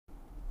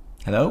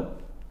Hello?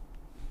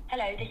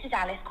 Hello, this is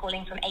Alice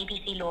calling from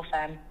ABC Law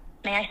Firm.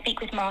 May I speak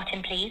with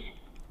Martin, please?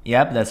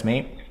 Yep, that's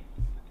me.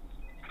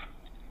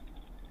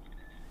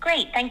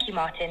 Great, thank you,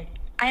 Martin.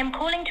 I am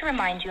calling to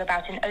remind you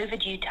about an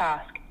overdue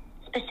task.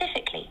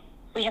 Specifically,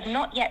 we have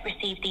not yet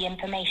received the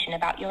information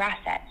about your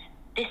assets.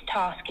 This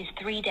task is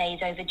 3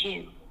 days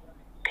overdue.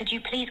 Could you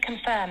please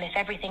confirm if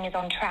everything is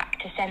on track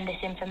to send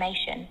this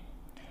information?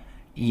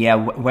 Yeah,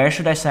 where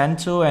should I send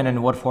to and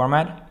in what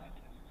format?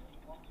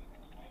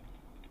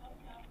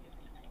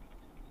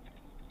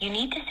 You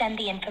need to send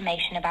the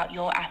information about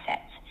your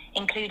assets,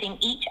 including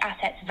each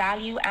asset's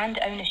value and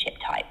ownership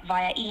type,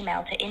 via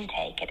email to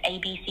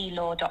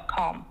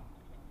intake@abclaw.com.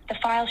 The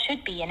file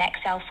should be in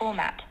Excel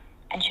format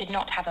and should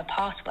not have a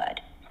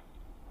password.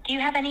 Do you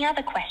have any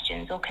other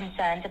questions or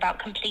concerns about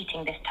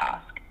completing this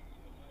task?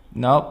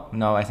 No,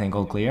 I think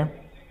all clear.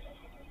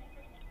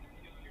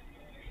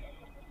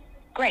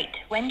 Great.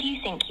 When do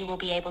you think you will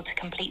be able to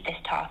complete this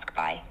task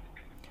by?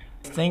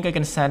 I think I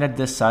can send it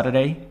this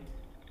Saturday.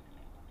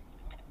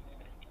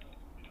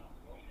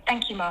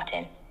 Thank you,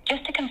 Martin.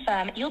 Just to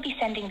confirm, you'll be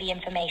sending the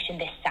information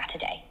this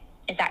Saturday.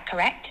 Is that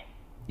correct?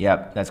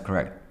 Yep, that's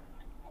correct.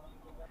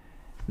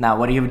 Now,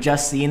 what you've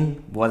just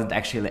seen wasn't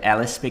actually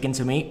Alice speaking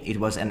to me. It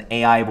was an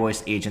AI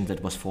voice agent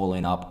that was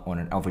following up on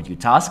an overdue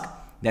task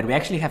that we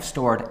actually have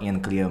stored in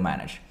Clio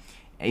Manage.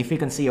 If you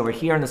can see over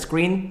here on the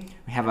screen,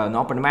 we have an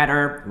open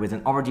matter with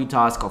an overdue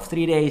task of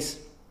 3 days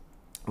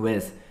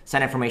with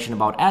some information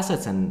about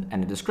assets and a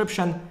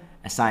description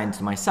assigned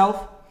to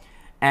myself.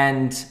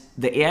 And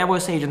the AI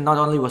voice agent not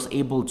only was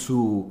able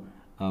to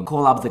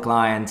call up the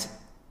client,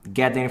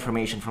 get the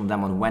information from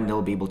them on when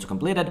they'll be able to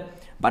complete it,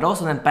 but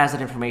also then pass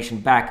that information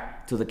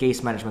back to the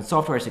case management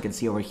software. As you can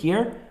see over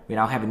here, we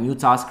now have a new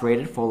task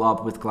created, follow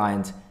up with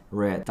client,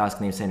 task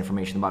name, send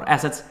information about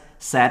assets,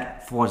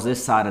 set for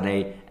this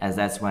Saturday, as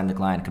that's when the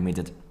client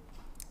committed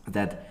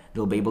that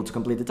they'll be able to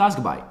complete the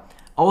task by.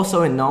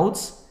 Also in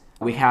notes,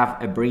 we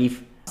have a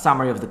brief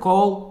summary of the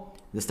call.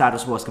 The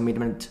status was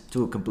commitment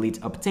to complete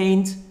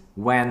obtained,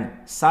 when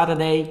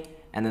Saturday,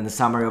 and then the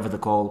summary of the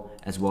call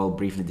as well,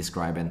 briefly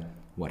describing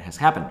what has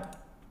happened.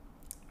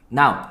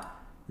 Now,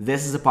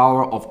 this is the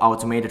power of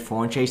automated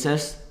phone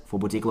chases for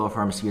boutique law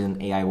firms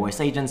using AI voice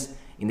agents.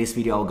 In this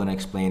video, I'm going to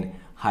explain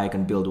how you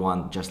can build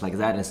one just like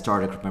that and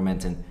start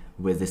experimenting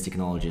with these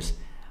technologies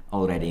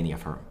already in your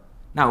firm.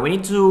 Now, we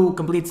need to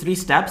complete 3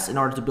 steps in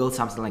order to build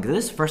something like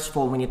this. First of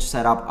all, we need to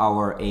set up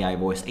our AI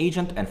voice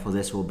agent, and for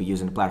this, we'll be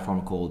using a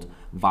platform called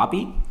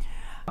Vapi.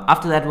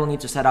 After that, we'll need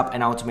to set up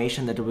an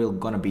automation that will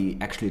gonna be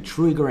actually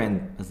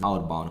triggering the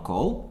outbound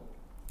call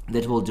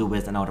that we'll do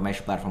with an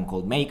automation platform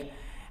called Make.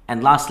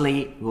 And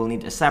lastly, we'll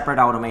need a separate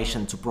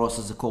automation to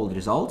process the call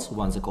results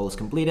once the call is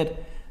completed,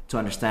 to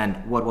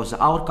understand what was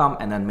the outcome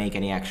and then make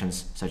any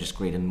actions such as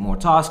creating more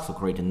tasks or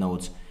creating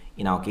notes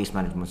in our case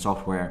management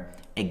software.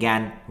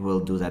 Again, we'll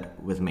do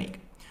that with Make.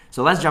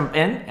 So let's jump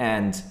in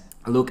and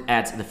look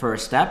at the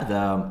first step,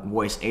 the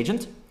voice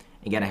agent.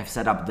 Again, I have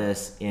set up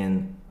this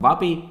in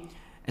Vapi.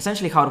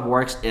 Essentially how it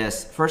works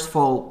is, first of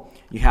all,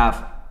 you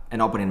have an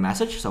opening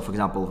message. So for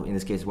example, in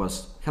this case it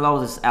was, hello,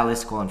 this is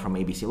Alice calling from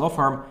ABC Law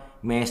Firm.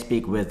 May I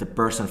speak with the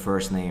person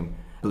first name,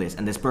 please?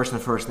 And this person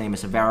first name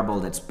is a variable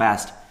that's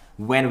passed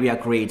when we are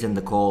creating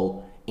the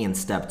call in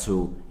step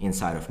 2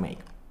 inside of Make.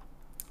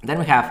 Then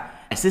we have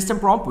a system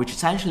prompt, which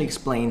essentially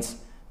explains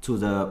to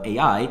the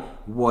AI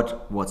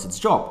what's its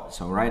job.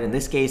 So right, in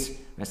this case,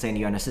 we're saying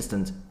you're an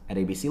assistant at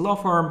ABC Law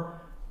Firm.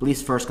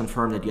 Please first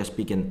confirm that you're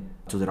speaking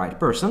to the right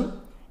person.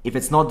 If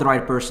it's not the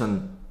right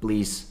person,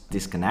 please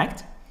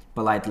disconnect,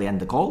 politely end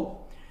the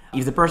call.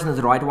 If the person is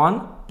the right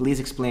one, please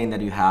explain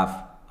that you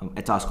have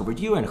a task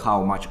overdue and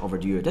how much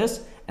overdue it is.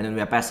 And then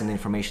we are passing the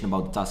information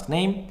about the task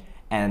name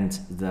and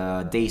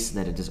the days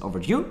that it is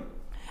overdue.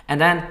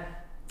 And then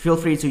feel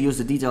free to use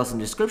the details in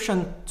the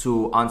description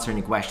to answer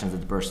any questions that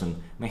the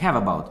person may have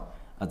about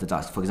the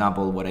task. For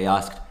example, what I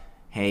asked,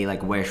 hey,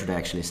 like where should I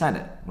actually send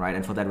it, right?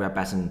 And for that, we are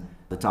passing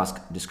the task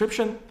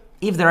description.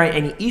 If there are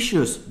any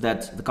issues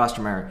that the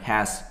customer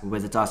has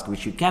with the task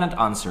which you cannot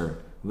answer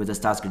with this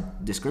task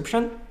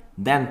description,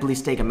 then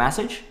please take a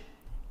message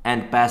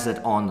and pass it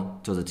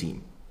on to the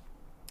team.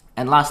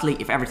 And lastly,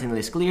 if everything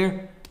is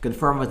clear,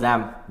 confirm with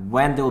them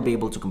when they will be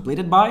able to complete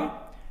it by,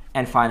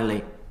 and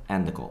finally,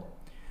 end the call.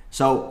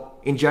 So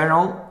in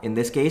general, in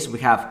this case, we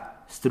have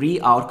 3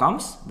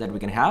 outcomes that we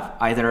can have.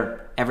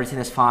 Either everything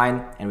is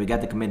fine and we get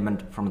the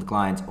commitment from the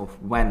client of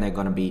when they're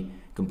going to be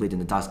completing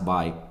the task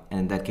by, and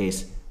in that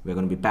case, we're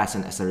going to be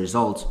passing as a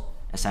result,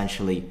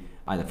 essentially,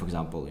 either, for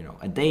example,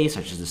 a day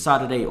such as the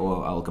Saturday,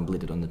 or I'll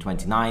complete it on the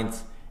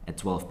 29th at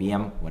 12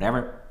 p.m.,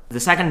 whatever.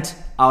 The second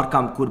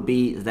outcome could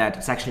be that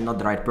it's actually not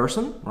the right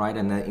person, right?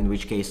 And in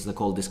which case the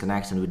call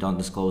disconnects and we don't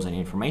disclose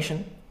any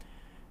information,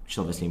 which is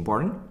obviously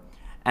important.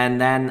 And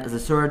then the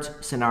third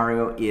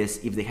scenario is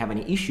if they have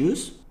any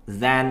issues,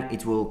 then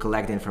it will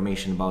collect the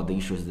information about the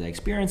issues that they're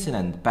experiencing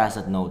and pass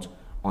that note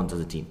onto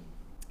the team.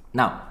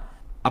 Now,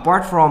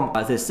 Apart from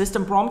the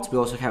system prompt, we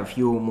also have a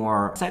few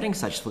more settings,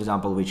 such as, for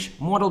example, which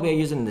model we are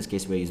using. In this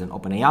case, we're using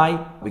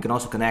OpenAI. We can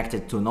also connect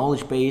it to a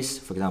knowledge base,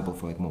 for example,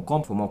 for like more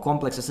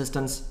complex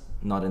assistants,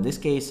 not in this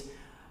case.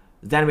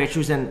 Then we're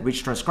choosing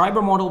which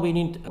transcriber model we're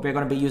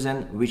going to be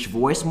using, which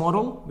voice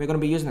model we're going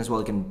to be using as well.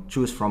 You can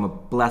choose from a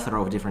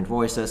plethora of different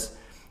voices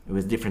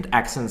with different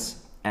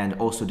accents and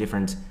also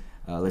different,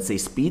 let's say,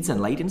 speeds and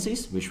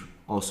latencies, which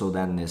also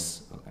then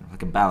is kind of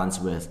like a balance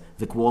with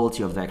the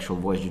quality of the actual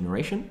voice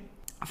generation.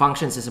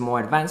 Functions is a more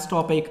advanced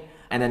topic.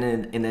 And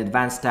then in the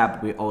advanced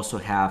tab, we also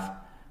have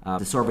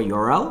the server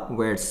URL,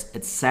 where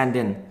it's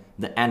sending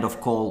the end of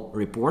call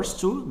reports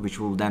to, which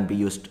will then be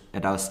used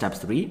at our step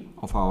 3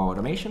 of our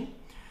automation.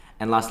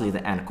 And lastly,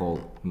 the end call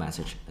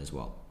message as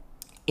well.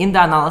 In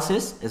the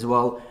analysis as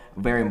well,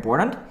 very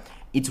important,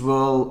 it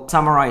will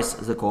summarize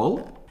the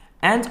call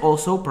and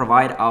also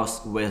provide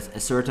us with a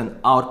certain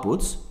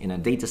outputs in a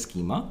data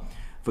schema.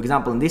 For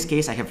example, in this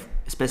case, I have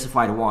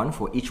specified one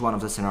for each one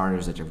of the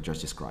scenarios that I've just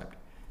described.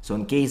 So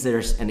in case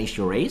there's an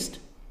issue raised,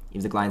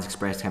 if the client's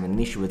expressed having an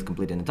issue with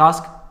completing a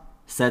task,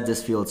 set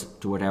this field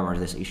to whatever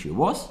this issue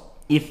was.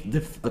 If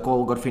the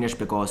call got finished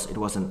because it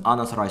was an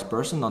unauthorized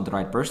person, not the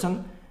right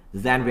person,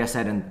 then we are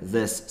setting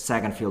this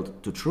second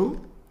field to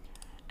true.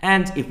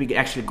 And if we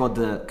actually got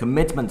the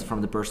commitment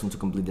from the person to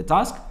complete the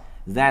task,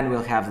 then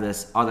we'll have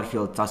this other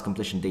field, task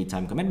completion date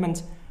time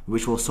commitment,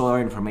 which will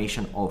store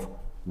information of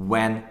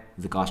when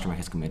the customer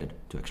has committed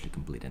to actually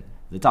completing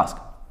the task.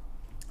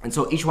 And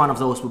so each one of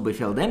those will be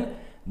filled in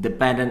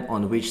depending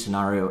on which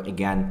scenario,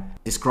 again,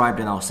 described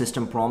in our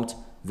system prompt,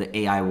 the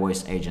AI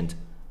voice agent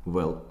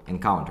will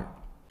encounter.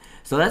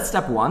 So that's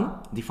step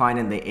 1,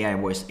 defining the AI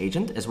voice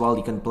agent. As well,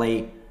 you can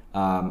play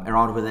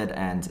around with it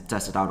and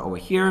test it out over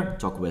here,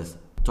 talk with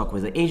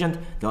the agent.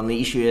 The only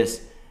issue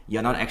is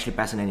you're not actually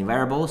passing any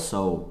variables,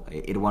 so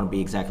it won't be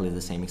exactly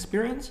the same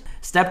experience.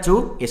 Step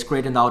 2 is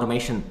creating the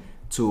automation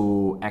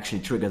to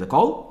actually trigger the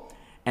call.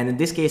 And in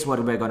this case, what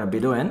we're going to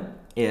be doing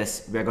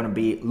is we're going to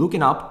be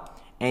looking up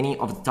any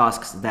of the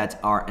tasks that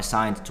are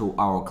assigned to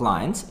our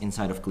clients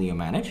inside of Clio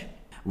Manage,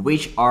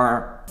 which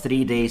are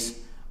 3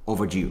 days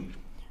overdue,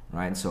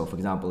 right? So for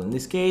example, in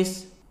this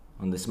case,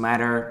 on this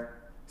matter,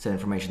 set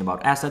information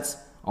about assets.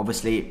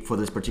 Obviously, for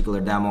this particular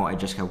demo, I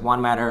just have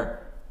one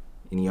matter.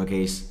 In your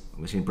case,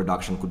 obviously in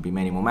production could be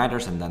many more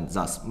matters and then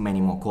thus many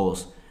more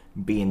calls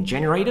being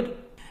generated.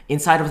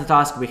 Inside of the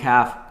task, we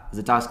have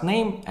the task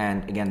name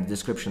and again, the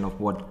description of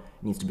what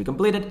needs to be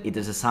completed. It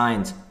is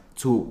assigned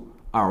to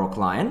our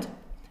client.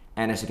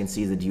 And as you can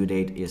see, the due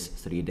date is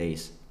 3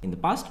 days in the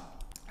past.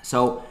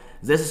 So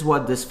this is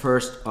what this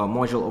first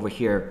module over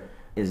here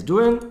is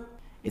doing.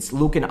 It's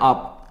looking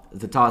up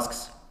the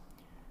tasks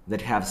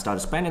that have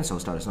status pending, so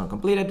status not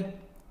completed,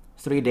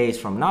 3 days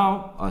from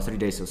now, or 3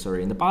 days,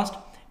 sorry, in the past.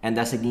 And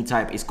the assignee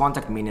type is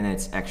contact, meaning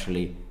it's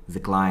actually the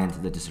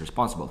client that is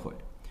responsible for it.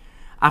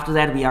 After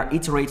that, we are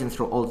iterating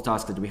through all the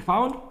tasks that we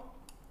found.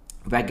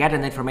 We are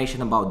getting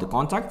information about the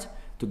contact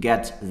to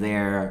get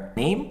their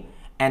name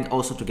and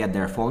also to get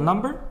their phone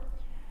number.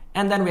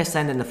 And then we are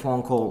sending the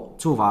phone call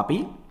to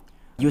VAPI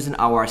using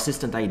our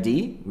assistant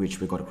ID, which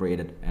we got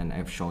created and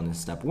I've shown in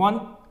step 1.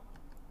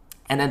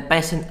 And then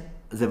passing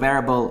the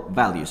variable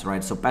values,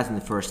 right? So passing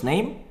the first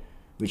name,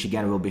 which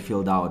again will be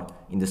filled out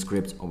in the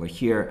script over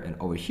here and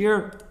over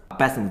here.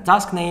 Passing the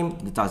task name,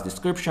 the task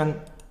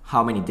description,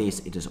 how many days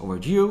it is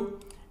overdue.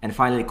 And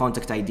finally,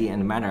 contact ID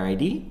and matter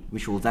ID,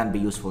 which will then be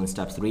useful in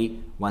step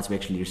 3. Once we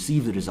actually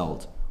receive the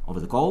result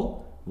of the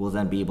call, we'll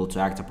then be able to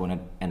act upon it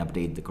and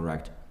update the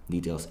correct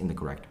details in the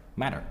correct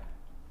manner.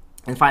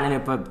 And finally,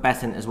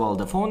 passing as well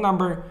the phone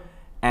number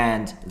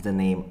and the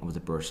name of the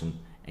person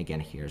again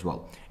here as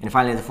well. And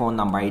finally, the phone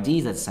number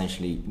ID, that's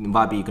essentially in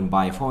VAPI you can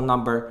buy a phone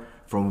number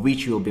from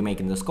which you will be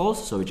making those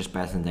calls. So we just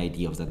pass in the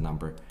ID of that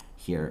number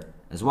here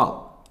as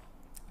well.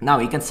 Now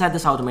you can set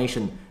this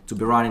automation to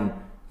be running,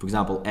 for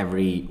example,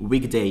 every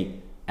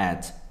weekday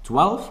at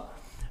 12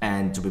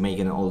 and to be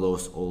making all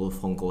those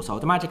phone calls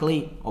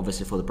automatically.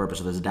 Obviously, for the purpose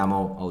of this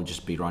demo, I'll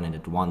just be running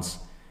it once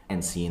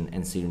and seeing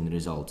the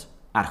result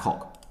ad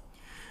hoc.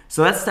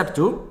 So that's step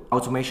 2,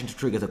 automation to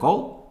trigger the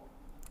call.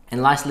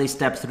 And lastly,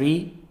 step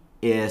 3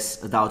 is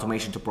the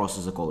automation to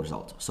process the call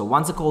result. So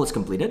once the call is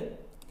completed,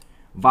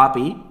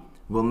 VAPI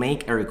will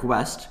make a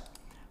request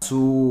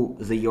to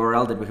the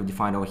URL that we have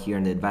defined over here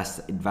in the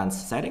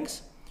advanced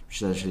settings,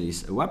 which actually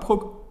is a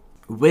webhook,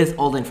 with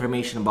all the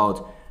information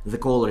about the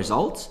call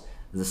results,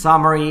 the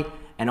summary,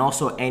 and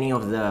also any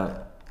of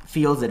the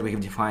fields that we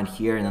have defined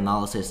here in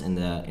analysis in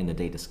the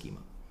data schema.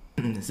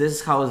 This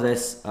is how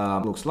this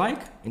looks like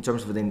in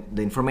terms of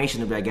the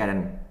information that we are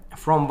getting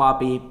from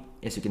VAPI.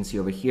 As you can see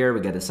over here, we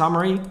get a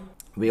summary.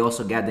 We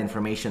also get the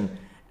information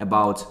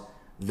about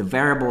the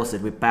variables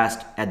that we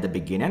passed at the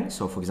beginning.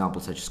 So for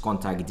example, such as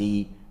contact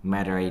ID,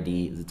 matter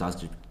ID, the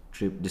task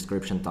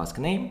description, task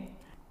name.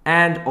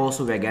 And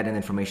also we are getting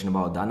information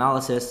about the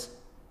analysis,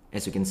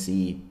 as you can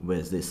see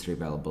with these 3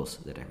 variables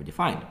that I have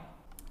defined.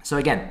 So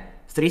again,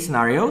 3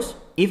 scenarios.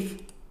 If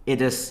it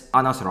is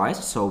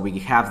unauthorized, so we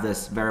have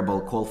this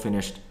variable call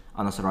finished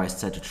unauthorized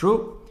set to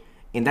true.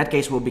 In that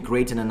case, we'll be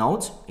creating a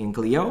note in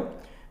Clio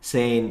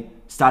saying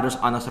status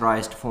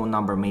unauthorized, phone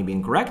number may be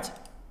incorrect,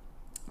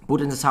 put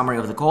in the summary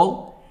of the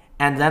call,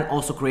 and then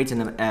also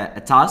creating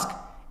a task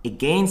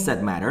against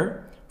that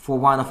matter for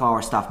one of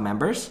our staff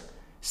members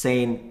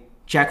saying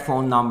check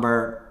phone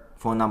number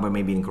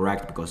may be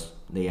incorrect because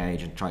the AI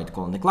agent tried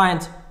calling the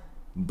client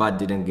but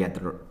didn't get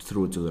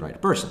through to the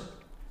right person.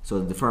 So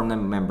the firm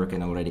member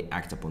can already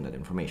act upon that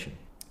information.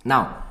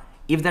 Now,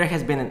 if there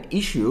has been an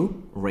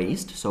issue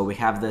raised, so we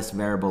have this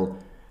variable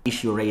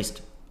issue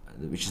raised,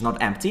 which is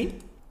not empty,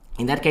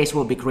 in that case,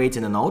 we'll be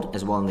creating a note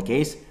as well in the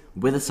case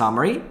with a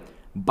summary,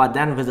 but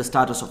then with the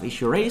status of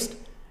issue raised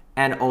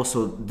and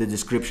also the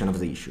description of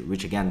the issue,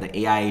 which again, the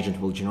AI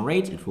agent will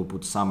generate. It will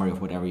put a summary of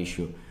whatever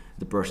issue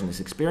the person is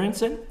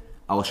experiencing.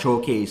 I'll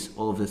showcase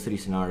all of the three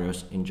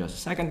scenarios in just a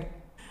second.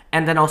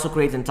 And then also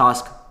create a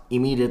task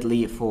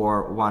immediately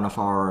for one of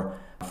our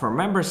firm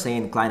members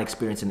saying client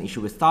experienced an issue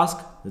with task,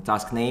 the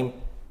task name,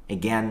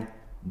 again,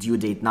 due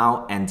date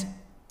now, and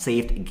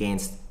saved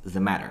against the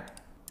matter.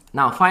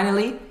 Now,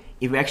 finally,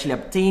 if we actually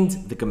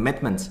obtained the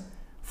commitment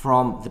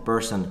from the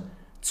person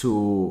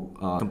to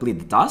complete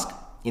the task,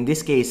 in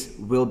this case,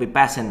 we'll be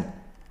passing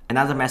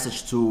another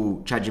message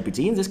to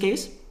ChatGPT in this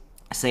case,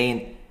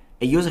 saying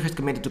a user has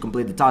committed to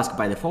complete the task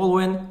by the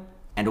following,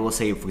 and it will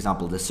say, for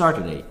example, this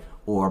Saturday,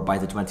 or by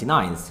the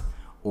 29th,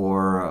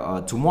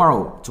 or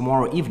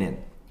tomorrow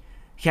evening.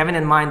 Having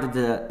in mind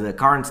that the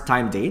current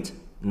time date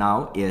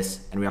now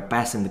is, and we are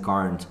passing the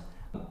current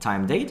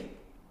time date,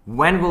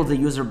 when will the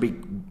user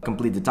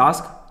complete the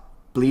task?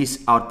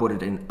 Please output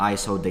it in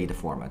ISO data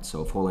format.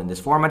 So following this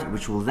format,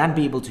 which we'll then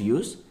be able to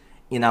use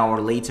in our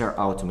later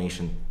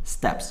automation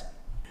steps.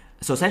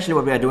 So essentially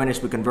what we are doing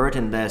is we're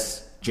converting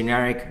this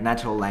generic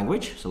natural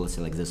language. So let's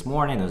say like this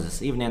morning or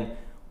this evening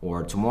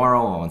or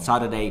tomorrow or on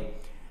Saturday,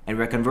 and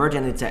we're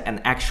converting it to an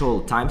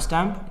actual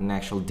timestamp, an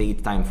actual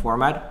date time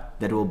format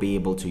that we'll be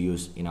able to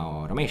use in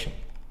our automation.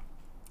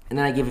 And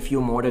then I give a few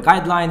more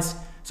guidelines.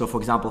 So for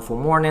example, for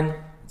morning,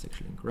 it's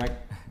actually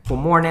incorrect. For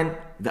morning,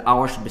 the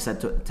hour should be set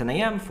to 10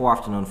 a.m., for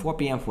afternoon 4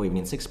 p.m., for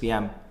evening 6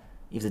 p.m.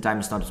 If the time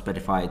is not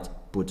specified,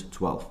 put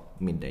 12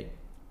 midday.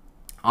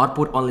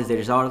 Output only the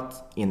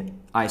result in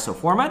ISO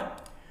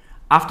format.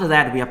 After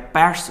that, we are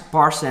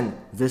parsing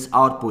this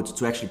output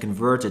to actually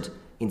convert it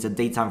into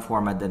datetime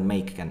format that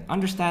Make can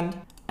understand.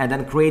 And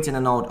then creating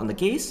a note on the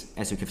case,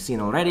 as you have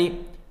seen already,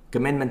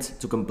 commitment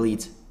to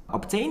complete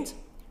obtained.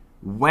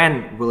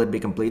 When will it be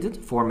completed?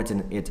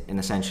 Formatting it in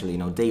essentially,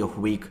 day of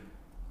week,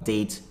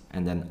 date,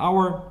 and then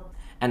hour,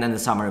 and then the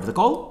summary of the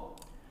call,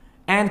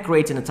 and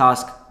creating a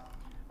task,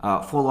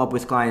 follow up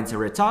with client's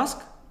array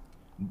task,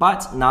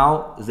 but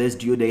now this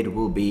due date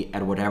will be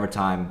at whatever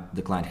time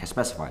the client has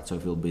specified. So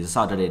if it will be the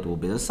Saturday, it will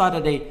be the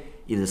Saturday.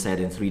 If they said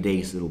in 3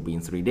 days, it will be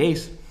in 3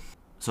 days.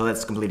 So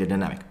that's completely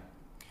dynamic.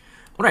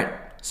 All right,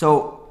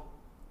 so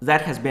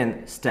that has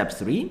been step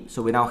 3.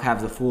 So we now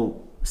have the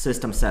full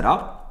system set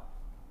up.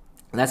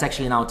 Let's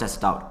actually now test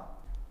it out.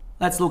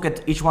 Let's look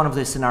at each one of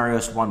these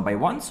scenarios one by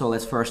one. So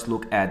let's first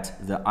look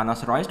at the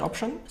unauthorized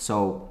option.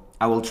 So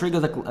I will trigger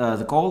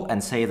the call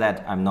and say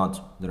that I'm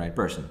not the right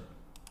person.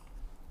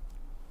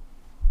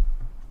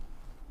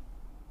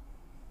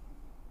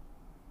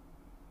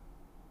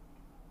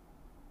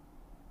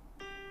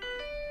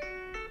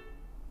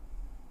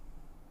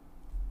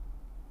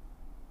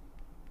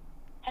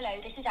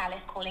 Hello, this is Alice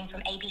calling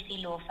from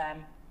ABC Law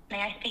Firm.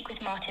 May I speak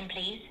with Martin,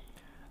 please?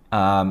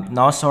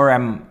 No, sorry,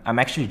 I'm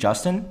actually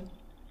Justin.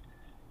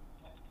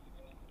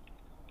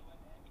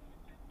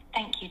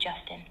 Thank you,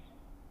 Justin.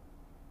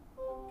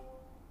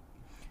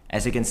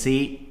 As you can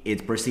see,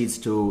 it proceeds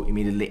to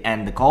immediately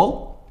end the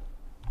call.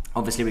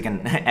 Obviously, we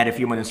can add a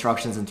few more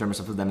instructions in terms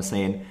of them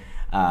saying,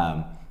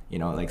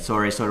 like,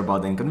 sorry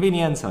about the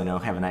inconvenience, or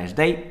have a nice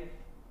day.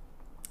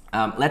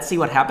 Let's see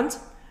what happens.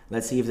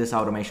 Let's see if this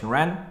automation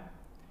ran.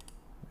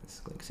 Let's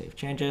click Save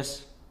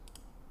Changes.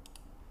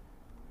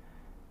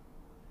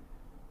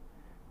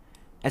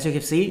 As you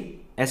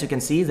can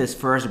see, this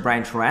first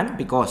branch ran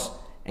because,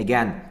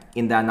 again,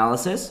 in the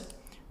analysis,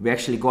 we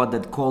actually got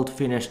that called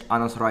finished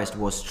unauthorized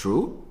was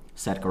true,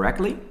 set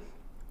correctly.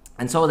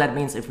 And so that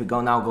means if we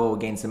now go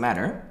against the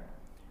matter,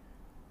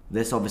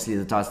 this obviously is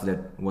the task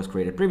that was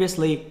created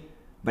previously,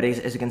 but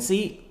as you can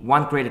see,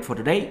 one created for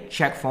today,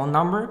 check phone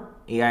number,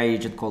 AI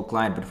agent called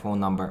client, but phone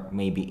number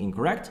may be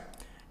incorrect.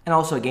 And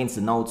also against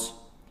the notes,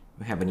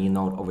 we have a new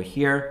note over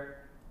here,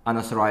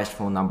 unauthorized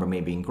phone number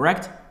may be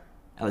incorrect.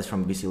 Alice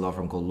from BC Law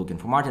Firm called looking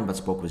for Martin, but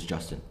spoke with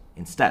Justin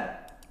instead.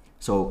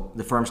 So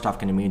the firm staff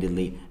can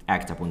immediately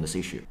act upon this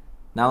issue.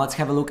 Now let's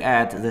have a look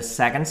at the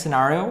second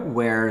scenario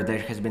where there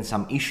has been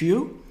some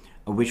issue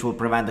which will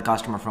prevent the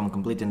customer from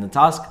completing the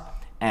task,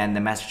 and the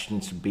message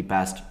needs to be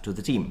passed to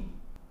the team.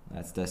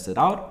 Let's test it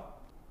out.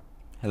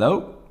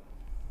 Hello?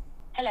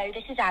 Hello,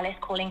 this is Alice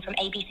calling from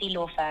ABC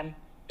Law Firm.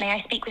 May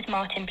I speak with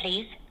Martin,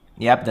 please?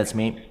 Yep, that's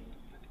me.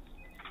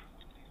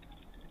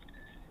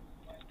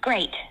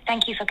 Great,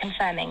 thank you for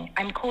confirming.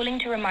 I'm calling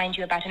to remind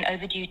you about an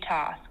overdue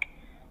task.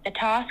 The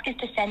task is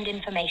to send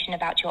information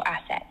about your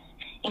assets,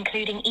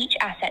 including each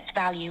asset's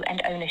value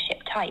and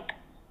ownership type.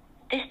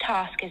 This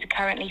task is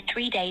currently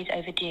 3 days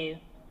overdue.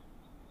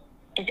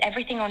 Is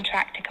everything on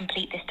track to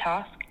complete this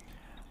task?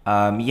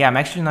 Yeah, I'm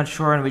actually not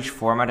sure in which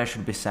format I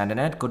should be sending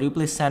it. Could you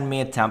please send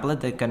me a template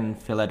that can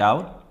fill it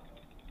out?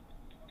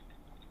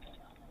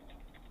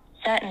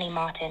 Certainly,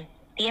 Martin.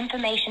 The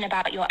information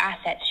about your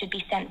assets should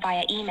be sent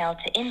via email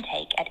to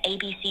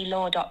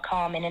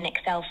intake@abclaw.com in an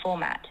Excel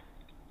format.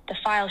 The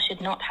file should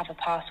not have a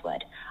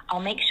password. I'll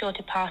make sure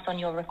to pass on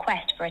your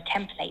request for a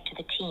template to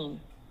the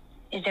team.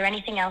 Is there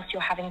anything else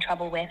you're having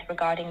trouble with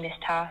regarding this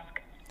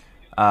task?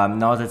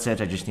 No, that's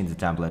it. I just need the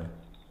template.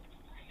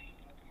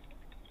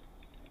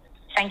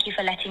 Thank you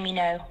for letting me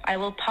know. I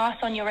will pass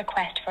on your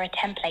request for a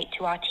template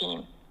to our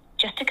team.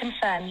 Just to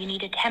confirm, you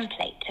need a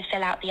template to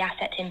fill out the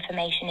asset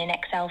information in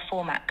Excel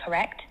format,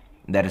 correct?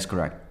 That is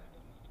correct.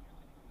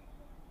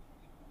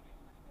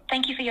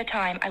 Thank you for your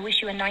time. I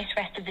wish you a nice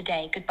rest of the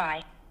day.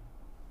 Goodbye.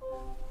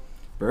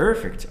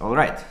 Perfect. All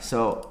right.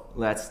 So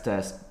let's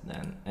test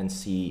then and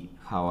see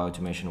how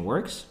automation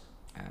works.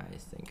 I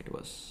think it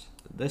was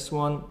this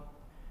one.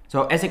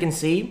 So as you can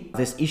see,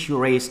 this issue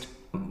raised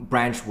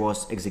branch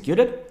was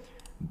executed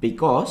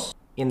because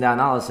in the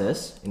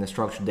analysis, in the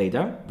structured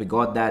data, we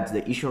got that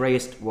the issue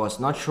raised was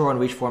not sure on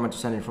which format to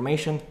send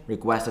information,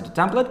 requested a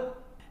template.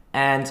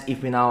 And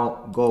if we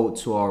now go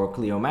to our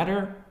Clio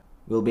matter,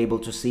 we'll be able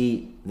to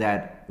see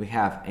that we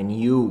have a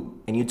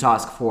new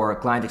task for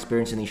client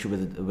experience an issue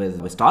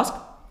with task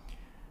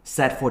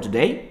set for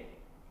today,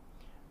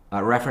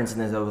 referencing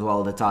as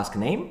well the task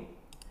name.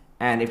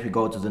 And if we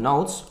go to the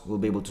notes, we'll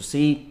be able to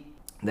see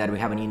that we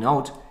have a new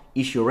note,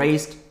 issue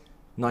raised,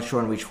 not sure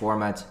in which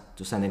format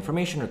to send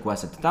information,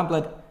 requested the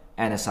template,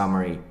 and a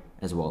summary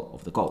as well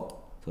of the code.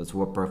 So it's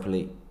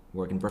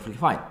working perfectly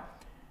fine.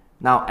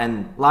 Now,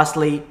 and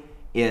lastly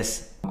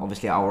is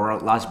obviously our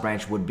last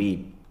branch would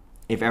be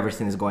if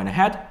everything is going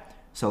ahead.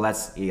 So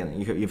let's,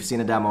 you've seen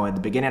a demo at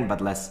the beginning,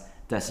 but let's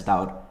test it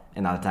out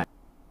another time.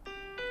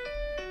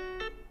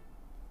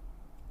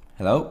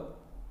 Hello?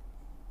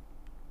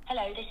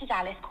 Hello, this is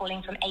Alice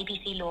calling from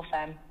ABC Law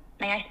Firm.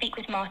 May I speak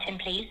with Martin,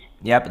 please?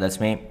 Yep, that's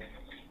me.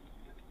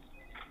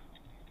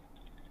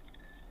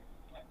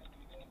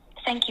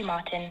 Thank you,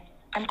 Martin.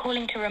 I'm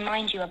calling to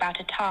remind you about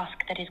a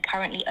task that is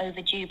currently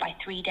overdue by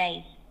 3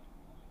 days.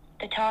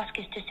 The task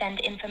is to send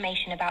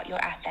information about your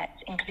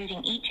assets,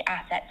 including each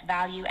asset's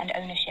value and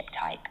ownership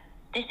type.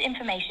 This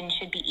information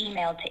should be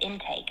emailed to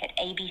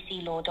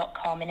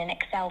intake@abclaw.com in an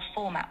Excel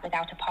format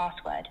without a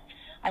password.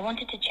 I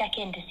wanted to check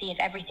in to see if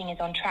everything is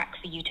on track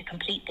for you to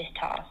complete this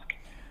task.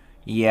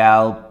 Yeah,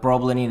 I'll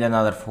probably need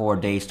another 4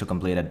 days to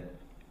complete it.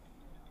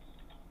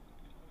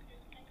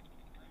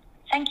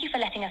 Thank you for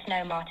letting us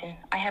know, Martin.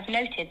 I have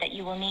noted that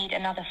you will need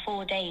another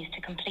 4 days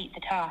to complete the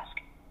task.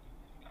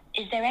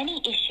 Is there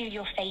any issue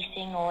you're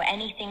facing or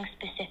anything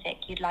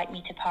specific you'd like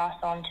me to pass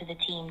on to the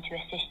team to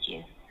assist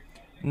you?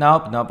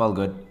 Nope, all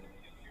good.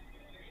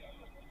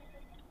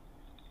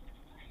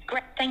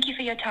 Great. Thank you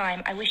for your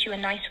time. I wish you a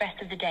nice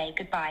rest of the day.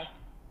 Goodbye.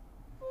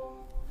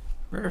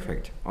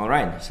 Perfect. All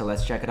right, so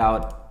let's check it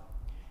out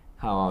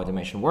how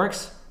automation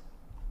works.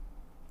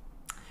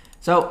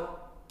 So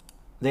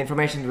the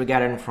information we're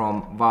getting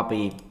from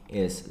VAPI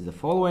is the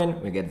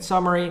following. We get the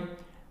summary.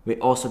 We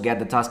also get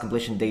the task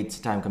completion date,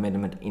 time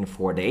commitment in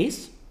 4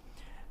 days.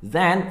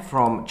 Then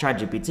from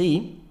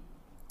ChatGPT,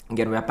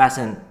 again, we are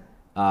passing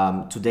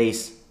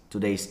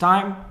today's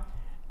time,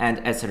 and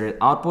as a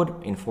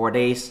output in 4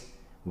 days,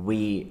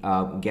 we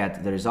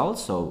get the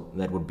results. So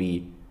that would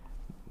be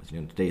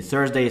today is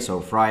Thursday,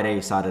 so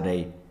Friday,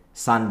 Saturday,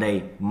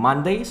 Sunday,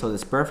 Monday. So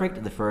that's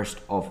perfect. The 1st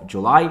of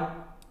July.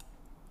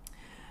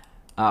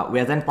 We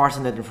are then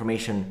parsing that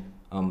information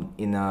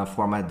in a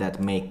format that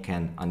Make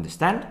can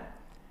understand,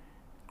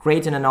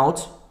 creating a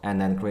note, and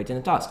then creating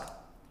a task.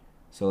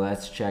 So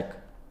let's check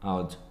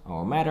out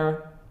our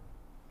matter.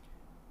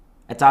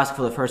 A task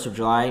for the 1st of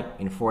July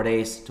in 4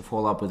 days to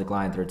follow up with the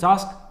client their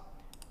task,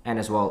 and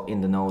as well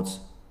in the notes,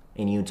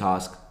 a new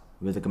task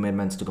with the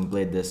commitments to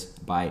complete this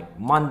by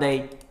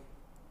Monday,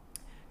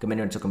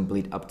 commitment to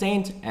complete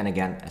obtained, and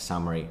again, a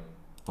summary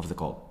of the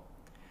call.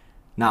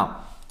 Now,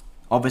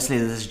 obviously,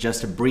 this is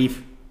just a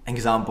brief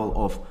example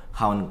of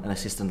how an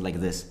assistant like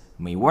this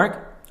may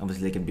work.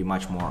 Obviously, it can be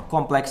much more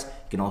complex.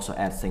 You can also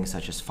add things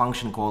such as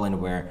function calling,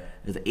 where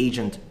the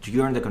agent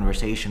during the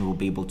conversation will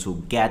be able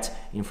to get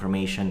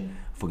information,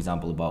 for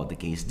example, about the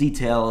case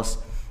details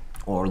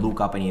or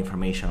look up any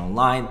information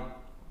online.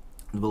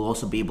 It will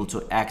also be able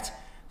to act,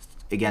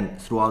 again,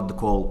 throughout the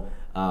call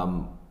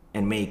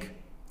and make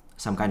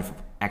some kind of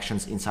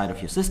actions inside of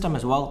your system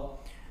as well,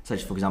 such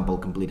as, for example,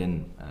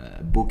 completing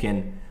a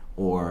booking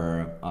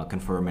or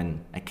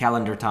confirming a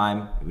calendar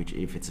time, which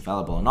if it's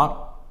available or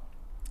not.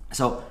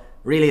 So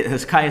really, the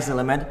sky is the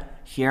limit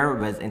here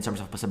in terms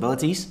of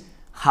possibilities.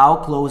 How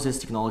close is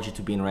technology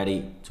to being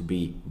ready to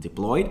be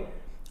deployed?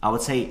 I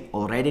would say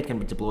already it can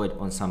be deployed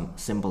on some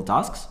simple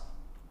tasks.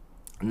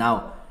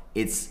 Now,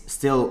 it's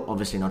still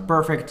obviously not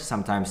perfect.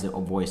 Sometimes the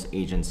voice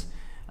agents,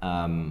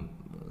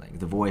 like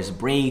the voice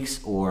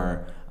breaks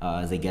or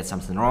they get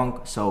something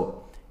wrong.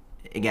 So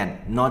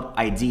again, not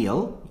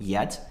ideal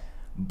yet,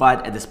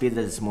 But at the speed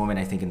that it's moving,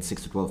 I think in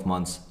 6 to 12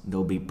 months,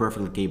 they'll be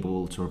perfectly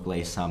capable to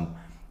replace some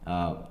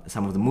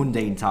of the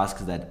mundane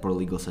tasks that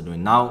paralegals are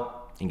doing now.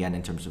 Again,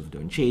 in terms of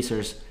doing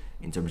chasers,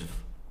 in terms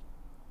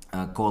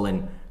of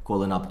calling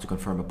up to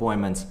confirm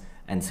appointments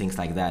and things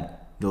like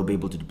that, they'll be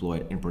able to deploy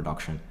it in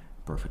production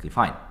perfectly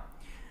fine.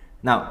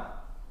 Now,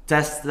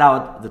 test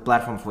out the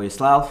platform for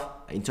yourself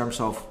in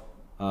terms of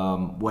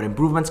what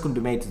improvements could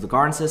be made to the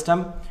current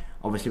system.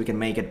 Obviously, we can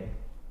make it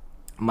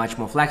much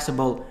more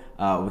flexible.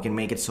 We can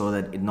make it so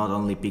that it not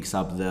only picks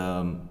up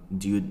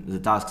the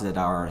tasks that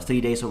are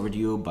 3 days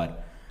overdue,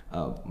 but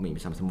maybe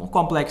something more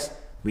complex.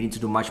 We need to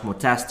do much more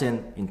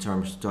testing in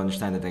terms to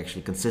understand that it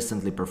actually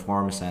consistently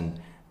performs and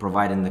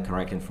providing the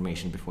correct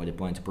information before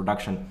deploying to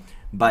production.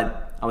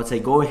 But I would say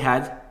go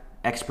ahead,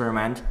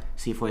 experiment,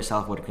 see for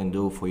yourself what it can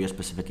do for your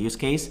specific use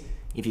case.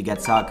 If you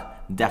get stuck,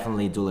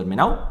 definitely do let me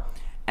know.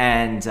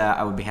 And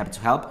I would be happy to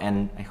help.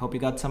 And I hope you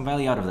got some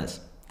value out of this.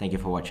 Thank you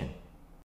for watching.